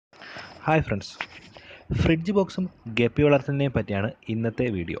Hi friends, fridge ബോക്സും guppy വളർത്തുന്നതിനെ പറ്റിയാണ് ഇന്നത്തെ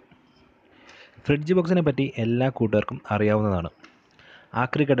വീഡിയോ. ഫ്രിഡ്ജ് ബോക്സിനെ പറ്റി എല്ലാ കൂട്ടുകാർക്കും അറിയാവുന്നതാണ്.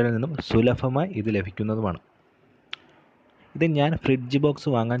 ആക്രിക്കടലിൽ നിന്നും സുലഭമായി ഇത് ലഭിക്കുന്നതുമാണ്. ഇത് ഞാൻ ഫ്രിഡ്ജ് ബോക്സ്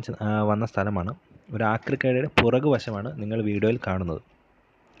വാങ്ങാൻ വന്ന സ്ഥലമാണ്. ഒരു ആക്രിക്കടയുടെ പുറകുവശമാണ് നിങ്ങൾ വീഡിയോയിൽ കാണുന്നത്.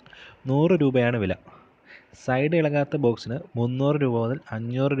 100 രൂപയാണ് വില. സൈഡ് ഇളകാത്ത ബോക്സിന് 300 രൂപ മുതൽ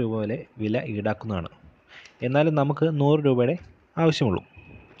 500 രൂപ വരെ വില ഈടാക്കുന്നതാണ്. എന്നാലും നമുക്ക് 100 രൂപയുടെ ആവശ്യമുള്ളൂ.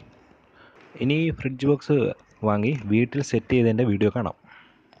 ഇനി ഫ്രിഡ്ജ് ബോക്സ് വാങ്ങി വീട്ടിൽ സെറ്റ് ചെയ്തതിൻ്റെ വീഡിയോ കാണാം.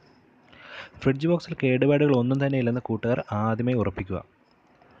 ഫ്രിഡ്ജ് ബോക്സിൽ കേടുപാടുകൾ ഒന്നും തന്നെ ഇല്ലെന്ന് കൂട്ടുകാർ ആദ്യമേ ഉറപ്പിക്കുക.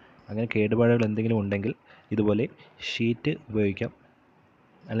 അങ്ങനെ കേടുപാടുകൾ എന്തെങ്കിലും ഉണ്ടെങ്കിൽ ഇതുപോലെ ഷീറ്റ് ഉപയോഗിക്കാം,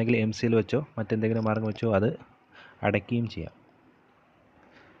 അല്ലെങ്കിൽ MCL വെച്ചോ മറ്റെന്തെങ്കിലും മാർഗം വെച്ചോ അത് അടയ്ക്കുകയും ചെയ്യാം.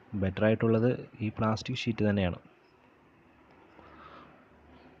 ബെറ്ററായിട്ടുള്ളത് ഈ പ്ലാസ്റ്റിക് ഷീറ്റ് തന്നെയാണ്.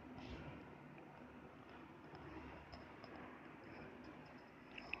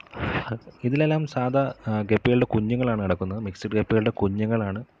 ഇതിലെല്ലാം സാധാ ഗപ്പികളുടെ കുഞ്ഞുങ്ങളാണ് കിടക്കുന്നത്. മിക്സ്ഡ് ഗപ്പികളുടെ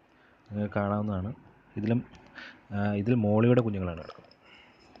കുഞ്ഞുങ്ങളാണ് കാണാവുന്നതാണ്. ഇതിൽ മോളിയുടെ കുഞ്ഞുങ്ങളാണ് കിടക്കുന്നത്.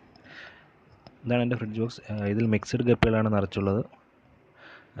 ഇതാണ് എൻ്റെ ഫ്രിഡ്ജ് ബോക്സ്. ഇതിൽ മിക്സ്ഡ് ഗപ്പികളാണ് നിറച്ചുള്ളത്.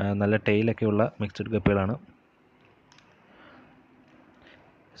 നല്ല ടെയിലൊക്കെയുള്ള മിക്സ്ഡ് ഗപ്പികളാണ്.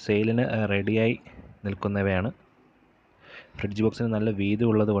 സെയിലിന് റെഡിയായി നിൽക്കുന്നവയാണ്. ഫ്രിഡ്ജ് ബോക്സിന് നല്ല വീതി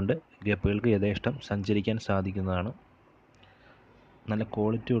ഉള്ളതുകൊണ്ട് ഗപ്പികൾക്ക് യഥേഷ്ടം സഞ്ചരിക്കാൻ സാധിക്കുന്നതാണ്. നല്ല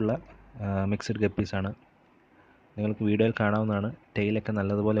ക്വാളിറ്റിയുള്ള മിക്സ്ഡ് ഗപ്പീസാണ്. നിങ്ങൾക്ക് വീഡിയോയിൽ കാണാവുന്നതാണ്. ടെയിലൊക്കെ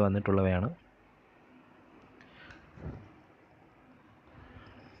നല്ലതുപോലെ വന്നിട്ടുള്ളവയാണ്.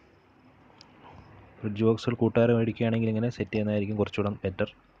 ഫ്രിഡ്ജ് ബോക്സുകൾ കൂട്ടുകാർ മേടിക്കുകയാണെങ്കിൽ ഇങ്ങനെ സെറ്റ് ചെയ്യുന്നതായിരിക്കും കുറച്ചുകൂടെ ബെറ്റർ.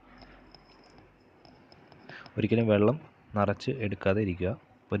 ഒരിക്കലും വെള്ളം നിറച്ച് എടുക്കാതെ ഇരിക്കുക.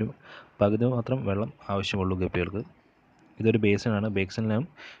 ഒരു പകുതി മാത്രം വെള്ളം ആവശ്യമുള്ളൂ ഗപ്പികൾക്ക്. ഇതൊരു ബേസിനാണ്. ബേസിനിലും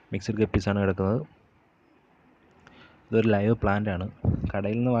മിക്സ്ഡ് ഗപ്പീസാണ് കിടക്കുന്നത്. ഇതൊരു ലൈവ് പ്ലാന്റ് ആണ്.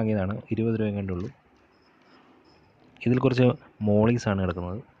 കടയിൽ നിന്ന് വാങ്ങിയതാണ്. 20 രൂപ കണ്ടുള്ളൂ. ഇതിൽ കുറച്ച് മോളീസാണ്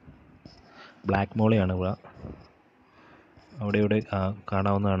കിടക്കുന്നത്. ബ്ലാക്ക് മോളിയാണ് അവിടെ ഇവിടെ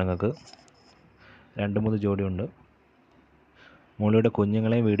കാണാവുന്നതാണ് നിങ്ങൾക്ക്. 2-3 ജോഡിയുണ്ട്. മോളിയുടെ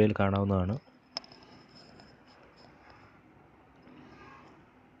കുഞ്ഞുങ്ങളെ വീഡിയോയിൽ കാണാവുന്നതാണ്.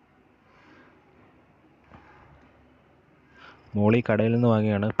 മോളി കടയിൽ നിന്ന്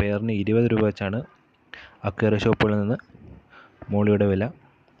വാങ്ങിയാണ്. പെയറിന് 20 രൂപ വെച്ചാണ് അക്വേറിയം ഷോപ്പുകളിൽ നിന്ന് മോളിയുടെ വില.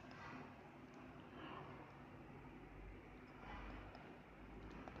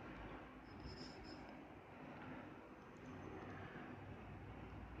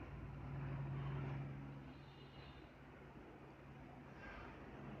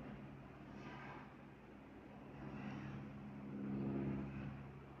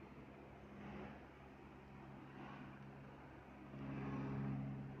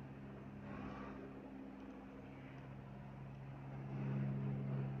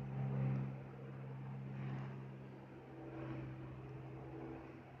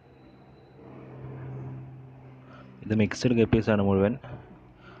 ഇത് മിക്സ്ഡ് ഗപ്പീസാണ് മുഴുവൻ.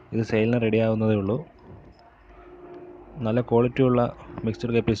 ഇത് സെയിലിന് റെഡി ആവുന്നതേ ഉള്ളൂ. നല്ല ക്വാളിറ്റിയുള്ള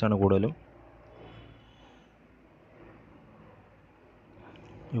മിക്സ്ഡ് ഗപ്പീസാണ് കൂടുതലും.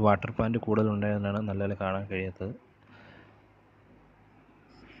 ഈ വാട്ടർ പ്ലാന്റ് കൂടുതലുണ്ടായതിനാണ് നല്ലപോലെ കാണാൻ കഴിയാത്തത്.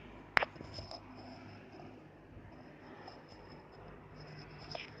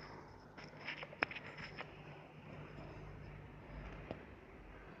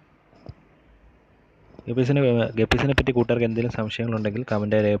 ഗപ്പീസിനെ പറ്റി കൂട്ടുകാർക്ക് എന്തെങ്കിലും സംശയങ്ങളുണ്ടെങ്കിൽ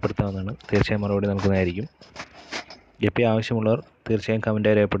കമൻറ്റായി രേഖപ്പെടുത്താവുന്നതാണ്. തീർച്ചയായും മറുപടി നൽകുന്നതായിരിക്കും. ഗപ്പി ആവശ്യമുള്ളവർ തീർച്ചയായും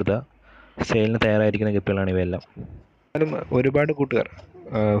കമൻറ്റായി രേഖപ്പെടുത്തുക. സെയിലിന് തയ്യാറായിരിക്കുന്ന ഗപ്പികളാണ് ഇവയെല്ലാം. എന്നാലും ഒരുപാട് കൂട്ടുകാർ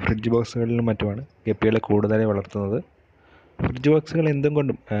ഫ്രിഡ്ജ് ബോക്സുകളിലും മറ്റുമാണ് ഗപ്പികളെ കൂടുതലായി വളർത്തുന്നത്. ഫ്രിഡ്ജ് ബോക്സുകൾ എന്തും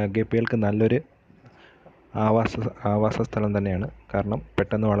കൊണ്ടും ഗപ്പികൾക്ക് നല്ലൊരു ആവാസ സ്ഥലം തന്നെയാണ്. കാരണം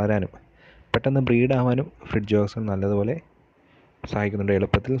പെട്ടെന്ന് വളരാനും പെട്ടെന്ന് ബ്രീഡാവാനും ഫ്രിഡ്ജ് ബോക്സുകൾ നല്ലതുപോലെ സഹായിക്കുന്നുണ്ട്,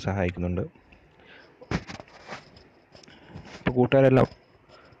 എളുപ്പത്തിൽ സഹായിക്കുന്നുണ്ട്. ഇപ്പോൾ കൂട്ടുകാരെല്ലാം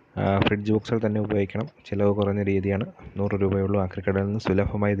ഫ്രിഡ്ജ് ബോക്സുകൾ തന്നെ ഉപയോഗിക്കണം. ചിലവ് കുറഞ്ഞ രീതിയാണ്. 100 രൂപയുള്ളൂ. ആക്രിക്കടലിൽ നിന്ന്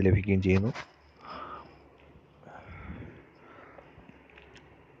സുലഭമായി ഇത് ലഭിക്കുകയും ചെയ്യുന്നു.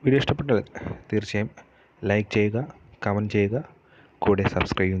 വീഡിയോ ഇഷ്ടപ്പെട്ടാൽ തീർച്ചയായും ലൈക്ക് ചെയ്യുക, കമൻറ്റ് ചെയ്യുക, കൂടെ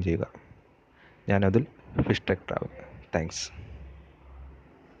സബ്സ്ക്രൈബും ചെയ്യുക. ഞാനതിൽ ഫിഷ് ടെക് ട്രാവൽ. താങ്ക്സ്.